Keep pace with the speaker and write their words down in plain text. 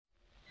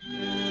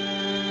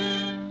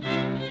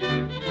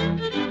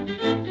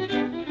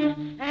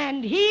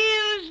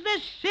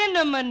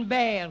Cinnamon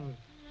Bear.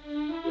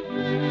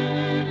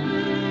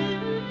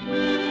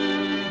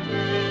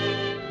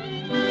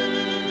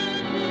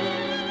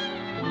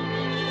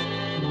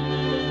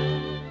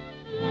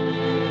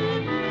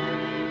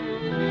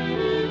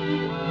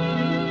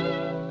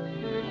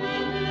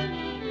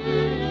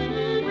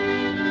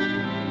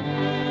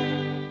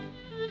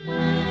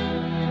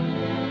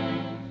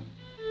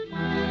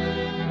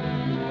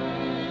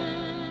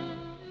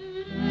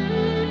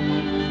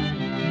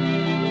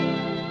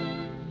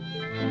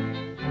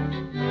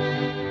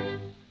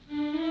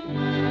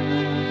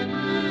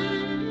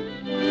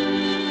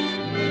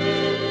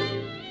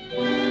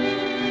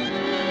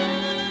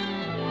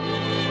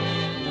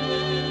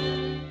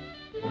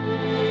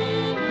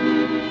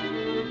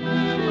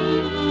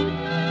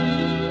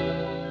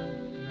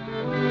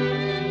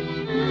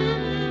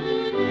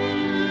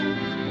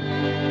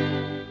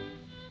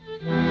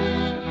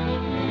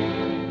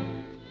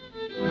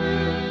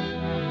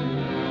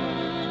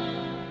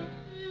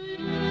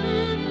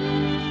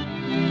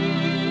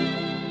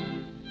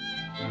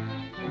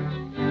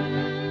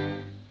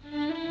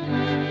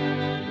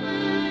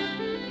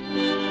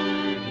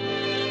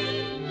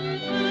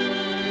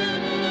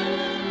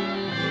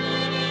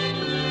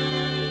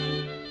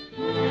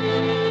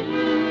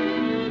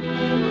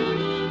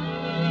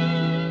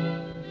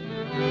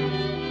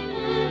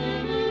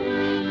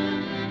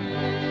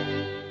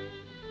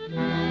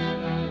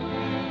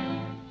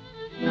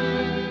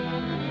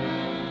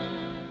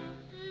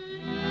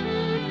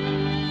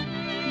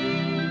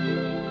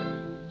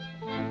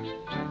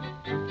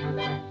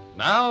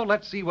 Now,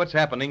 let's see what's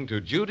happening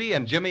to Judy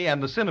and Jimmy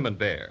and the Cinnamon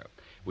Bear.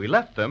 We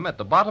left them at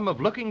the bottom of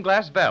Looking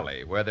Glass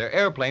Valley, where their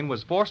airplane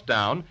was forced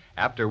down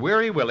after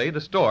Weary Willie, the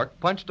Stork,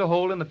 punched a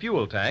hole in the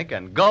fuel tank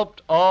and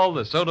gulped all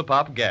the soda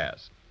pop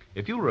gas.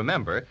 If you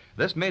remember,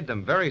 this made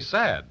them very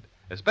sad,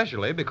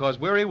 especially because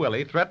Weary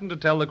Willie threatened to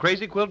tell the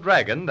Crazy-Quilt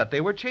dragon that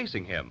they were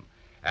chasing him.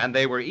 And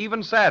they were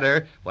even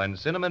sadder when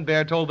Cinnamon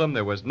Bear told them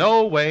there was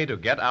no way to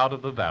get out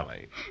of the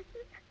valley.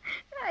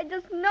 I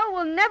just know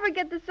we'll never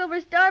get the silver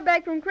star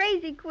back from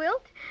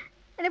Crazy-Quilt.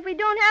 And if we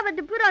don't have it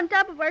to put on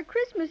top of our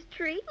Christmas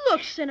tree...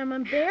 Look,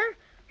 Cinnamon Bear,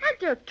 aren't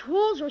there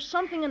tools or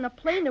something in the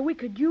plane that we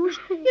could use,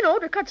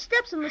 to cut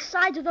steps in the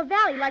sides of the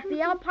valley like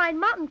the alpine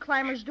mountain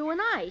climbers do in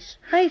ice?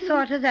 I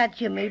thought of that,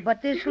 Jimmy,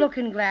 but this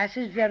looking glass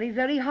is very,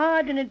 very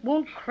hard, and it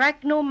won't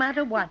crack no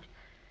matter what.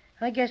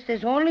 I guess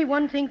there's only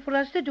one thing for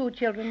us to do,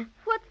 children.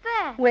 What's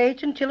that?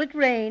 Wait until it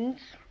rains.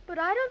 But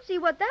I don't see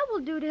what that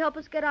will do to help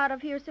us get out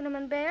of here,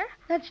 Cinnamon Bear.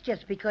 That's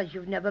just because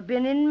you've never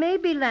been in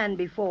Maybeland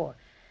before.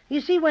 You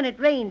see, when it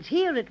rains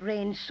here, it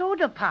rains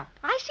soda pop.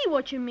 I see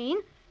what you mean.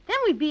 Then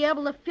we'd be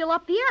able to fill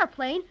up the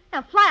airplane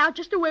and fly out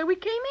just the way we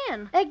came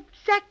in.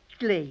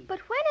 Exactly. But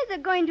when is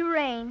it going to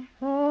rain?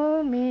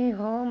 Oh, me,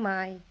 oh,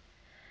 my.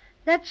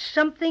 That's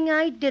something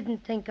I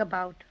didn't think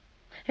about.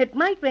 It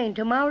might rain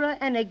tomorrow,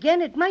 and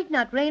again it might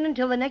not rain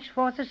until the next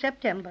 4th of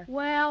September.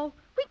 Well,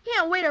 we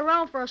can't wait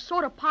around for a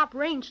soda pop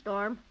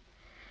rainstorm.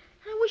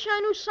 I wish I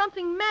knew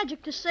something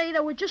magic to say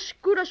that would just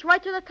scoot us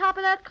right to the top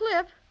of that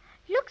cliff.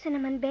 Look,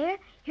 Cinnamon Bear,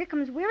 here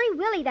comes Weary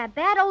Willie, that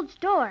bad old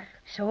Stork.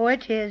 So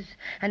it is,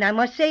 and I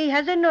must say he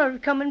has a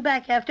nerve coming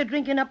back after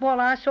drinking up all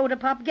our soda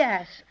pop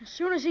gas. As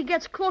soon as he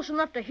gets close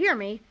enough to hear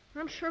me,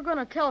 I'm sure going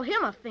to tell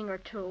him a thing or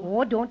two.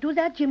 Oh, don't do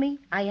that, Jimmy.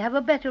 I have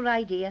a better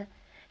idea.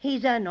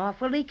 He's an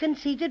awfully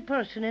conceited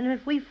person, and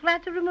if we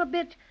flatter him a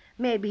bit,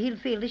 maybe he'll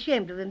feel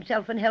ashamed of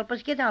himself and help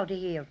us get out of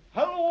here.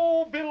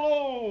 Hello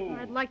below!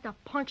 I'd like to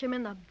punch him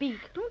in the beak.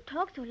 Don't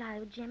talk so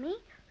loud, Jimmy.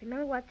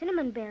 Remember what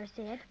Cinnamon Bear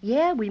said.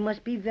 Yeah, we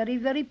must be very,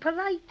 very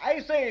polite. I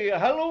say,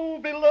 hello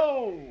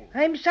below!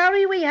 I'm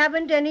sorry we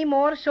haven't any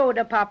more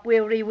soda pop,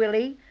 Weary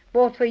Willie.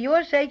 Both for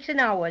your sakes and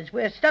ours.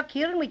 We're stuck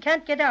here and we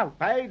can't get out.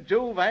 By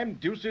Jove, I'm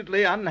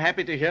deucedly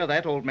unhappy to hear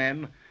that, old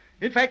man.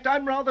 In fact,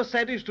 I'm rather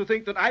saddish to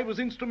think that I was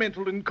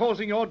instrumental in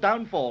causing your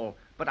downfall.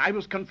 But I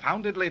was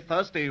confoundedly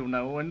thirsty,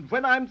 and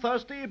when I'm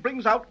thirsty, it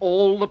brings out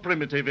all the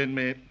primitive in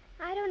me.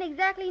 I don't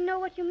exactly know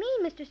what you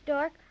mean, Mr.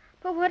 Stork.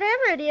 But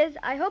whatever it is,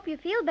 I hope you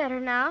feel better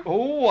now.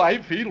 Oh,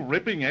 I feel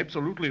ripping,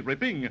 absolutely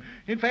ripping.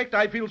 In fact,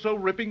 I feel so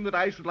ripping that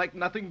I should like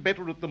nothing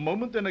better at the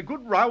moment than a good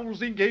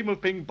rousing game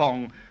of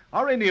ping-pong.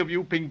 Are any of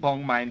you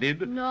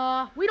ping-pong-minded?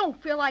 No, we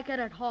don't feel like it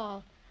at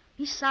all.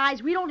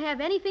 Besides, we don't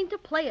have anything to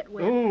play it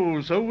with. Oh,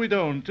 so we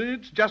don't.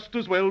 It's just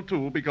as well,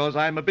 too, because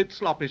I'm a bit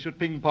sloppish at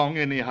ping-pong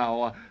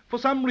anyhow. For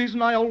some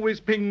reason, I always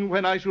ping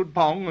when I should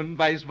pong and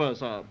vice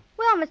versa.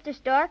 Well, Mr.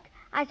 Stork,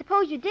 I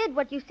suppose you did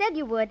what you said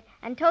you would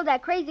and told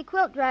that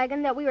Crazy-Quilt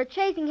dragon that we were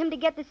chasing him to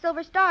get the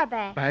silver star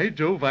back. By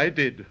Jove, I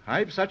did.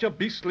 I've such a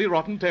beastly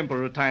rotten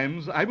temper at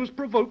times. I was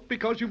provoked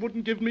because you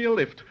wouldn't give me a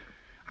lift.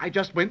 I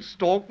just went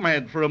stork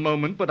mad for a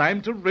moment, but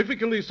I'm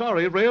terrifically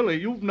sorry, really.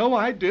 You've no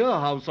idea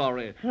how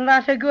sorry.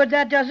 Lot of good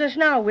that does us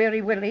now,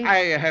 Weary Willie.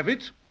 I have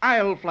it.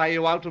 I'll fly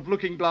you out of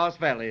Looking Glass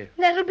Valley.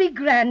 That'll be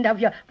grand of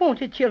you,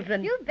 won't it,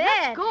 children? You bet.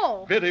 Let's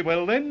go. Very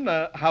well, then.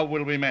 How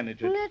will we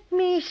manage it? Let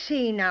me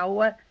see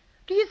now.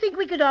 Do you think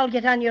we could all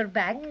get on your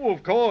back? Oh,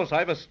 of course.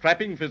 I've a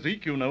strapping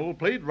physique, you know.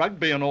 Played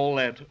rugby and all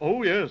that.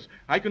 Oh, yes.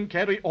 I can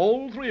carry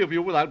all three of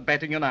you without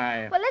batting an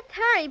eye. Well, let's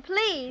hurry,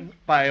 please.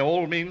 By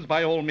all means,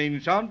 by all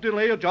means. Shan't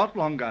delay a jot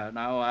longer.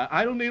 Now,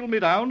 I'll kneel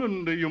me down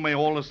and you may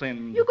all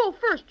ascend. You go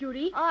first,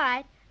 Judy. All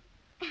right.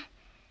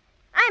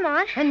 I'm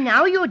on. And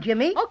now you,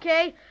 Jimmy.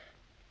 Okay.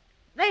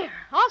 There,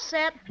 all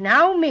set.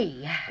 Now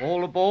me.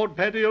 All aboard,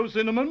 Patio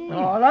Cinnamon?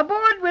 All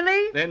aboard,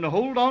 Willie. Then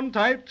hold on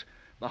tight.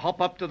 The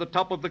hop up to the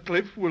top of the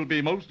cliff will be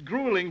most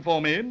grueling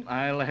for me.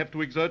 I'll have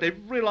to exert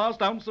every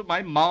last ounce of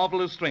my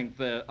marvelous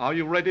strength. Are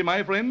you ready,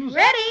 my friends?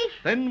 Ready?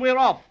 Then we're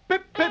off.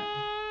 Pip, pip.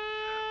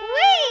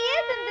 Whee!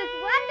 Isn't this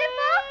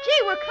wonderful?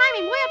 Gee, we're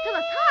climbing way up to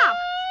the top.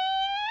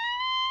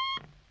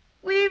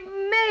 We've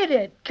made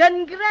it.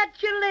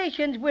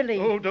 Congratulations, Willie.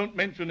 Oh, don't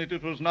mention it.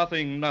 It was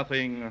nothing.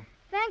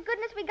 Thank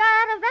goodness we got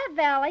out of that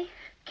valley.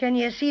 Can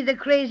you see the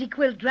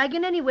Crazy-Quilt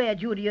dragon anywhere,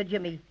 Judy or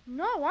Jimmy?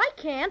 No, I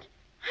can't.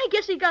 I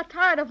guess he got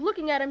tired of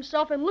looking at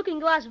himself in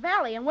Looking Glass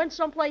Valley and went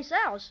someplace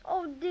else.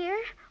 Oh, dear.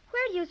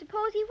 Where do you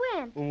suppose he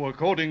went? Oh,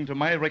 according to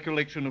my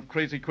recollection of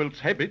Crazy-Quilt's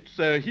habits,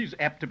 he's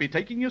apt to be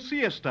taking a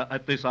siesta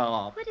at this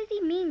hour. What does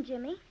he mean,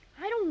 Jimmy?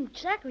 I don't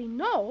exactly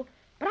know,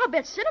 but I'll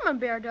bet Cinnamon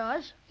Bear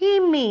does. He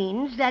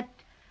means that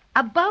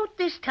about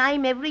this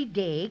time every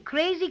day,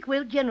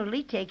 Crazy-Quilt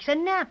generally takes a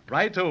nap.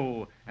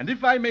 Righto. And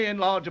if I may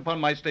enlarge upon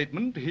my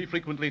statement, he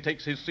frequently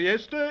takes his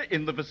siesta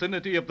in the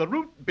vicinity of the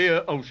Root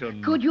Beer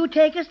Ocean. Could you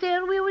take us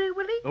there, Willie?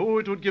 Oh,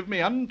 it would give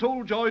me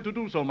untold joy to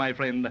do so, my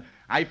friend.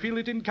 I feel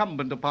it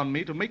incumbent upon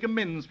me to make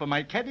amends for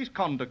my caddish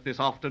conduct this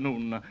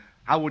afternoon.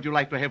 How would you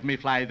like to have me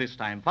fly this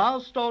time,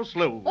 fast or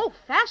slow? Oh,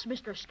 fast,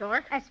 Mr.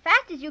 Stork. As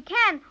fast as you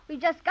can.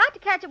 We've just got to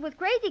catch up with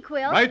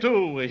Crazy-Quilt.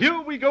 Righto.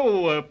 Here we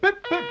go.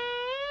 Pip, pip.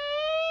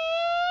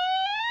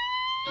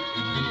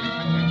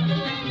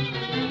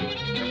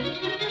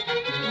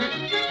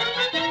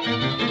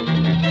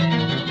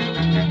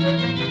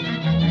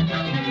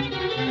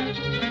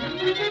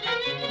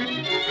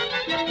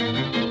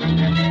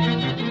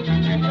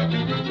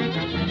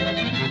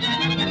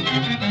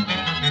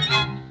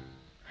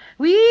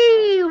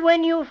 Whee!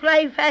 When you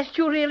fly fast,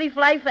 you really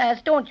fly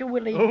fast, don't you,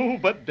 Willie? Oh,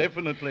 but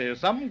definitely.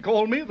 Some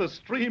call me the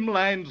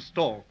streamlined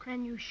Stork.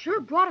 And you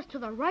sure brought us to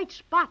the right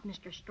spot,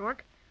 Mr.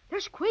 Stork.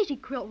 There's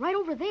Crazy-Quilt right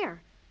over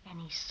there, and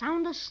he's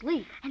sound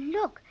asleep. And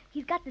look,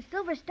 he's got the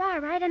silver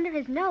star right under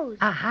his nose.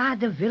 Aha,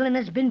 the villain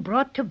has been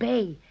brought to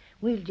bay.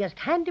 We'll just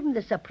hand him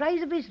the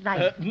surprise of his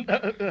life.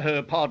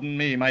 Pardon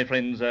me, my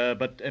friends,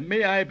 but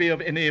may I be of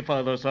any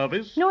further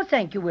service? No,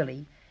 thank you,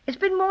 Willie. It's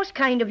been most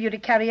kind of you to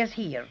carry us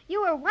here.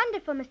 You were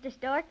wonderful, Mr.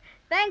 Stork.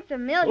 Thanks a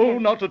million. Oh,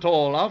 not at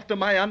all. After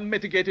my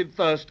unmitigated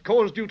thirst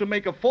caused you to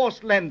make a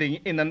forced landing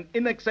in an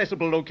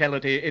inaccessible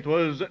locality, it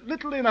was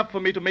little enough for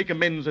me to make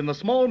amends in the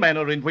small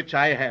manner in which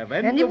I have.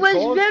 And it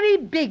was very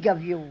big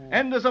of you.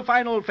 And as a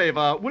final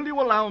favor, will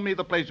you allow me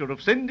the pleasure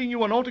of sending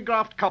you an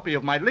autographed copy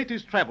of my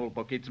latest travel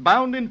book? It's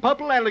bound in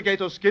purple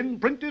alligator skin,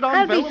 printed on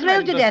I'll be vellum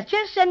thrilled to and, death.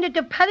 Just send it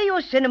to Patio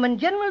Cinnamon,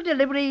 General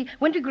Delivery,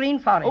 Wintergreen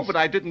Forest. Oh, but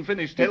I didn't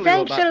finish telling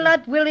Thanks you about... a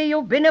lot, Willie.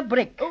 You've been a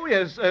brick. Oh,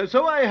 yes,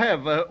 so I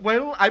have.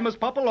 Well, I must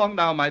pop along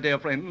now, my dear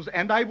friends,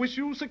 and I wish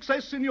you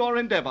success in your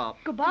endeavor.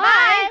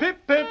 Goodbye. Pip,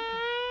 pip.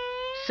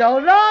 So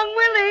long,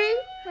 Willie.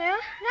 Well,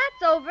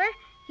 that's over.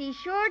 He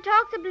sure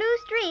talks a blue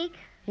streak.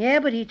 Yeah,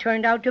 but he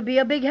turned out to be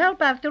a big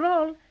help after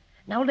all.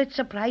 Now let's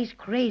surprise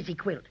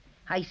Crazy-Quilt.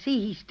 I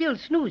see he's still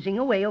snoozing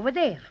away over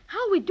there.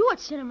 How'll we do it,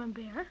 Cinnamon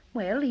Bear?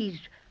 Well, he's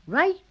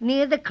right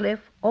near the cliff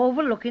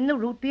overlooking the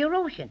Root Beer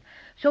Ocean.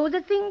 So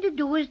the thing to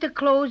do is to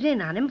close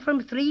in on him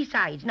from three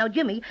sides. Now,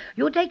 Jimmy,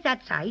 you take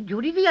that side,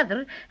 Judy the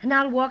other, and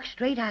I'll walk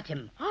straight at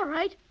him. All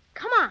right.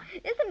 Come on.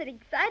 Isn't it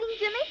exciting,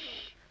 Jimmy?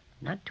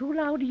 Not too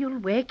loud or you'll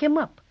wake him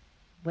up.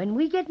 When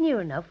we get near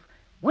enough,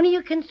 one of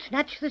you can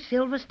snatch the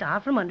silver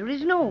star from under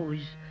his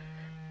nose.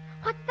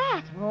 What's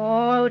that?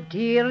 Oh,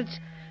 dear, it's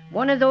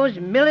one of those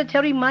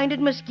military-minded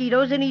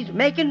mosquitoes, and he's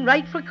making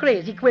right for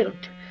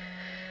Crazy-Quilt.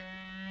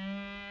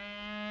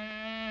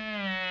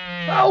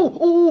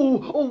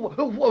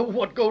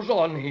 What goes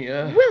on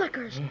here?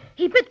 Willikers.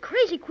 He bit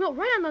Crazy-Quilt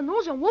right on the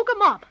nose and woke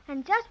him up.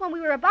 And just when we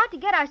were about to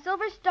get our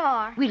silver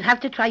star. We'll have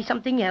to try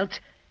something else.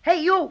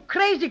 Hey, you,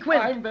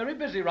 Crazy-Quilt. I'm very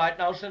busy right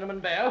now, Cinnamon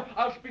Bear.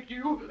 I'll speak to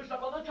you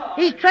some other time.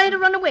 He's trying to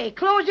run away.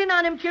 Close in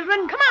on him,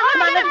 children. Come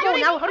on, let's go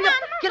now. Hurry up.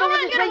 Get over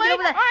this way, get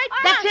over there.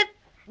 That's it.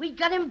 We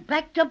got him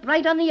backed up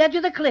right on the edge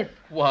of the cliff.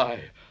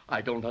 Why,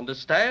 I don't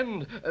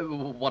understand.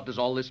 What does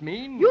all this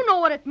mean? You know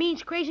what it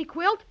means,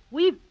 Crazy-Quilt.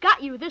 We've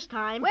got you this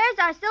time. Where's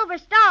our silver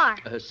star?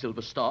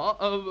 Silver Star?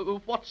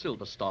 What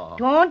Silver Star?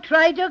 Don't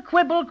try to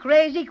quibble,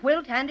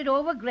 Crazy-Quilt. Hand it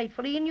over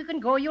gratefully and you can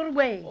go your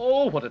way.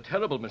 Oh, what a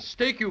terrible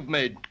mistake you've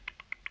made.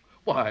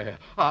 Why,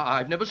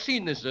 I've never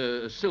seen this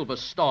Silver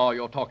Star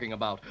you're talking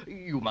about.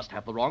 You must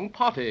have the wrong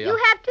party. You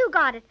have too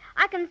got it.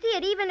 I can see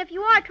it even if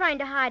you are trying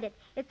to hide it.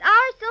 It's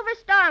our silver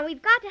star, and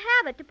we've got to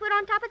have it to put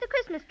on top of the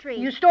Christmas tree.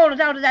 You stole it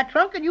out of that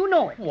trunk, and you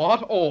know it.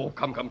 What? Oh,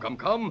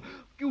 come.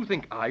 You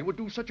think I would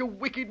do such a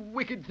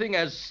wicked thing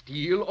as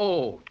steal?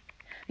 Oh.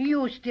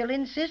 You still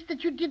insist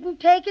that you didn't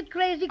take it,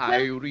 Crazy-Quilt?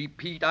 I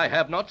repeat, I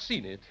have not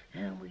seen it.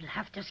 We'll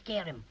have to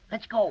scare him.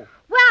 Let's go.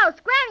 Well,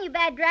 scram, you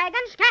bad dragon.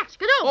 Scat,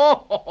 skidoo.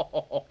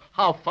 Oh,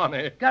 how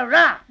funny.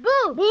 Garah!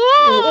 Boo!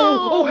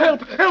 Oh,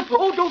 help, help.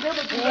 Oh, don't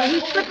ever do that.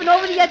 He's slipping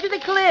over the edge of the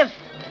cliff.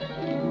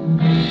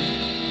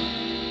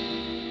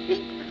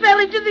 He fell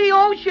into the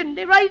ocean.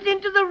 Right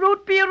into the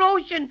root beer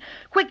ocean.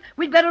 Quick,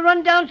 we'd better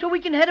run down so we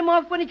can head him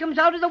off when he comes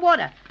out of the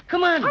water.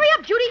 Come on. Hurry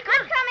up, Judy.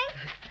 I'm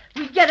coming.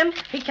 We get him.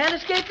 He can't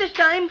escape this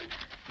time.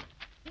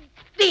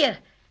 There.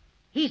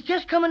 He's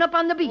just coming up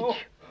on the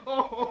beach.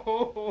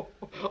 Oh,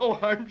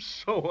 I'm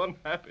so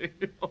unhappy.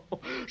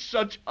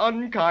 Such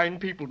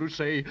unkind people to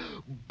say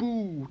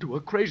boo to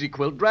a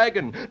Crazy-Quilt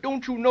dragon.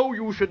 Don't you know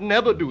you should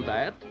never do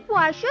that?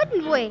 Why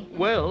shouldn't we?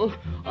 Well,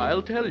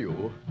 I'll tell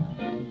you.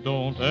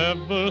 Don't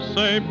ever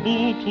say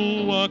boo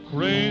to a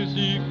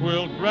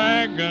Crazy-Quilt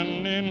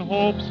dragon in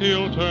hopes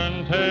he'll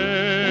turn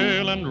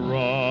tail and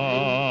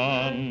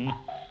run.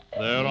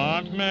 There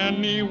aren't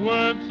many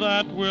words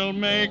that will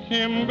make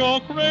him go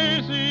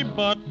crazy,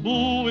 but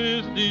boo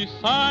is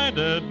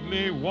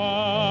decidedly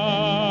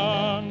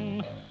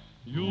one.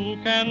 You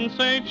can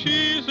say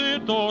cheese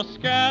it or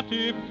scat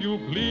if you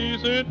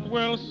please, it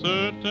will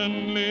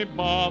certainly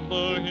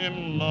bother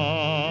him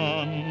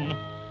none.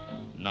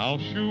 Now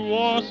shoo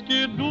or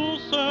skidoo,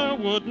 sir,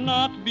 would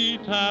not be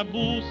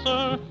taboo,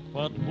 sir,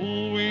 but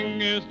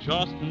booing is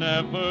just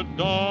never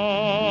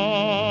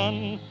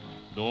done.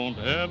 Don't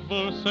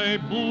ever say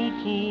boo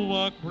to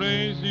a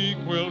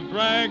Crazy-Quilt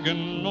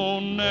dragon, no,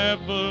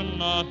 never,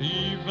 not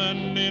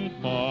even in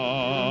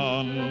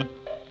fun.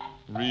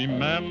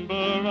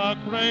 Remember, a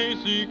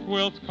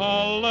Crazy-Quilt's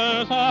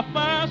colors are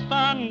fast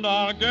and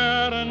are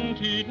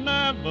guaranteed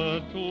never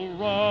to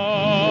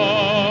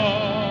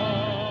run.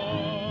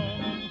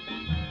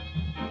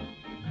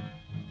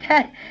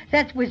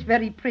 That was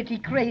very pretty,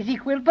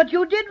 Crazy-Quilt, but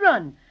you did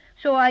run.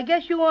 So I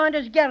guess you aren't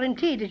as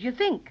guaranteed as you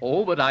think.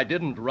 Oh, but I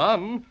didn't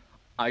run.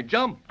 I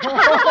jumped.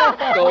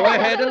 Go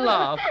ahead and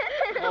laugh.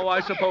 Oh, I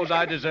suppose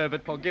I deserve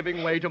it for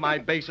giving way to my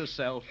baser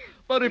self.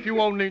 But if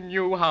you only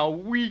knew how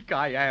weak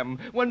I am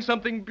when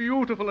something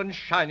beautiful and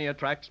shiny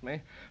attracts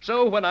me.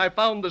 So when I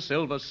found the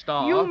silver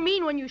star... You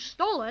mean when you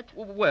stole it?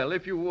 Well,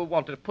 if you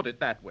want to put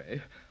it that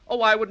way.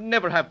 Oh, I would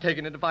never have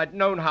taken it if I'd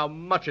known how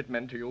much it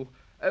meant to you.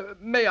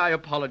 May I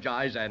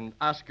apologize and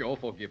ask your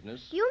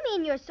forgiveness? You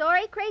mean you're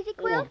sorry, Oh,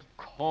 Crazy-Quilt? of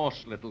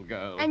course, little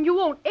girl. And you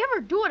won't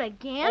ever do it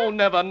again? Oh,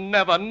 never,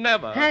 never,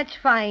 never. That's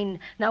fine.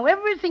 Now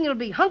everything will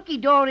be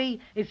hunky-dory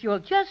if you'll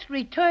just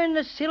return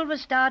the silver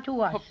star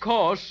to us. Of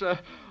course,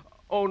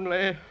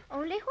 only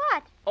Only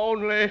what?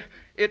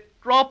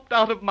 it dropped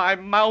out of my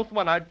mouth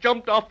when I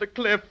jumped off the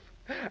cliff,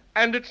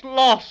 and it's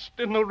lost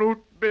in the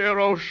root beer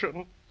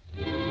ocean.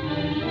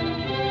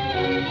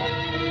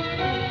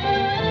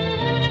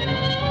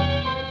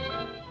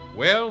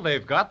 Well,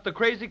 they've got the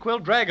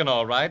Crazy-Quilt dragon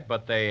all right,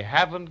 but they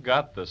haven't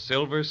got the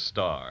silver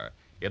star.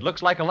 It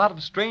looks like a lot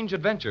of strange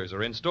adventures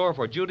are in store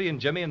for Judy and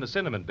Jimmy and the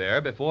Cinnamon Bear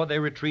before they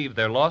retrieve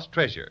their lost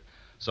treasure.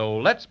 So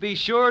let's be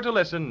sure to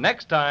listen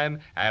next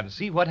time and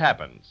see what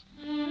happens.